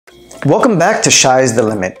Welcome back to Sky's the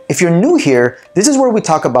Limit. If you're new here, this is where we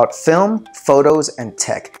talk about film, photos, and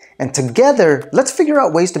tech. And together, let's figure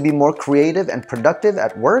out ways to be more creative and productive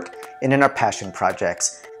at work and in our passion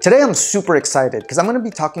projects. Today I'm super excited because I'm going to be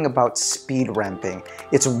talking about speed ramping.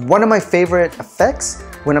 It's one of my favorite effects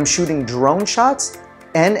when I'm shooting drone shots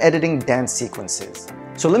and editing dance sequences.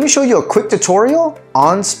 So let me show you a quick tutorial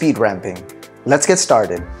on speed ramping. Let's get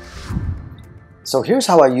started. So here's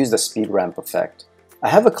how I use the speed ramp effect. I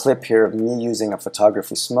have a clip here of me using a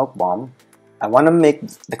photography smoke bomb. I want to make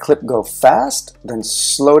the clip go fast, then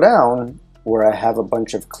slow down where I have a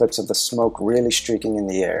bunch of clips of the smoke really streaking in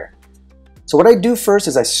the air. So what I do first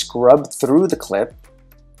is I scrub through the clip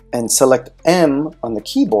and select M on the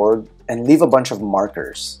keyboard and leave a bunch of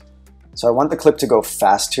markers. So I want the clip to go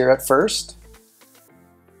fast here at first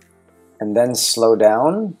and then slow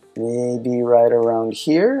down, maybe right around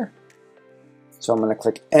here. So I'm going to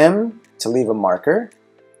click M to leave a marker,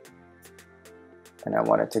 and I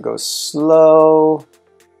want it to go slow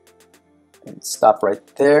and stop right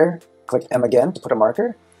there. Click M again to put a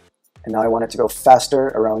marker, and now I want it to go faster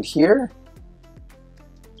around here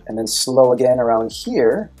and then slow again around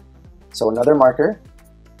here. So another marker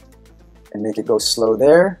and make it go slow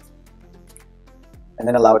there, and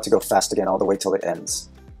then allow it to go fast again all the way till it ends.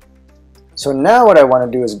 So now what I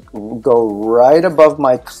want to do is go right above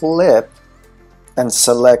my clip and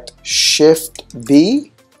select Shift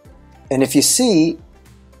B, and if you see,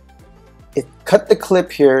 it cut the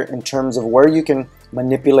clip here in terms of where you can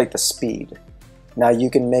manipulate the speed. Now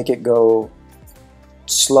you can make it go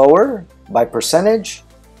slower by percentage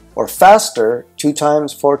or faster 2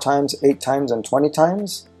 times, 4 times, 8 times, and 20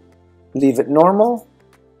 times. Leave it normal,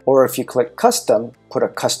 or if you click custom, put a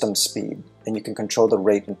custom speed and you can control the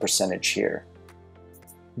rate and percentage here.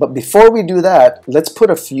 But before we do that, let's put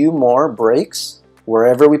a few more breaks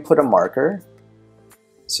wherever we put a marker.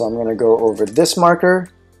 So I'm going to go over this marker,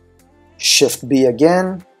 Shift B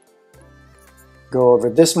again, go over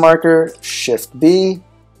this marker, Shift B,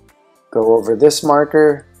 go over this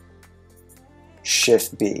marker,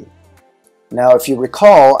 Shift B. Now if you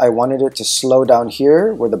recall, I wanted it to slow down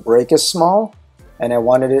here where the break is small, and I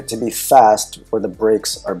wanted it to be fast where the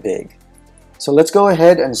breaks are big. So let's go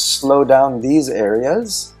ahead and slow down these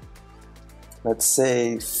areas. Let's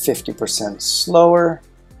say 50% slower.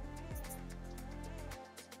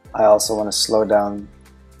 I also want to slow down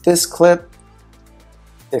this clip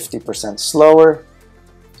 50% slower.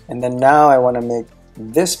 And then now I want to make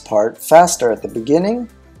this part faster at the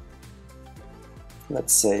beginning.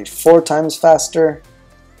 Let's say 4 times faster.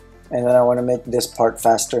 And then I want to make this part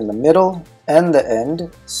faster in the middle and the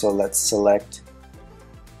end. So let's select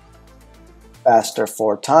faster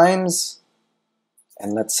 4 times.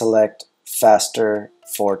 And let's select faster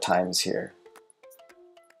 4 times here.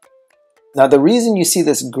 Now the reason you see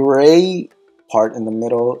this gray part in the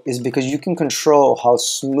middle is because you can control how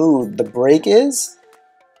smooth the break is.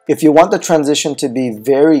 If you want the transition to be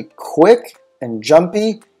very quick and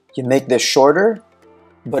jumpy, you make this shorter.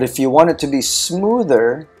 But if you want it to be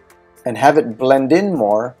smoother and have it blend in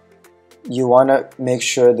more, you want to make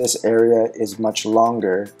sure this area is much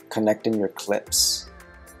longer connecting your clips.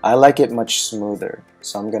 I like it much smoother,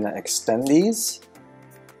 so I'm going to extend these.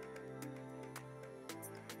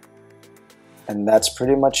 And that's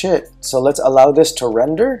pretty much it. So let's allow this to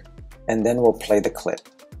render, and then we'll play the clip.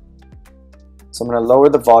 So I'm going to lower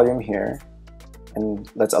the volume here, and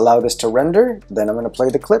let's allow this to render, then I'm going to play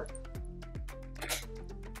the clip.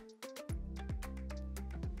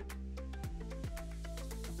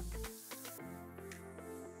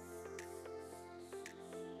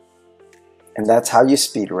 And that's how you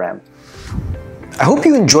speed ramp. I hope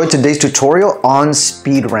you enjoyed today's tutorial on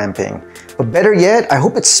speed ramping. But better yet, I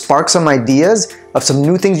hope it sparks some ideas of some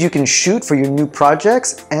new things you can shoot for your new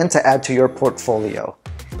projects and to add to your portfolio.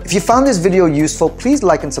 If you found this video useful, please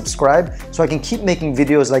like and subscribe so I can keep making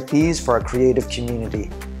videos like these for our creative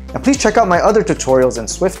community. And please check out my other tutorials and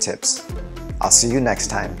Swift tips. I'll see you next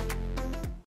time.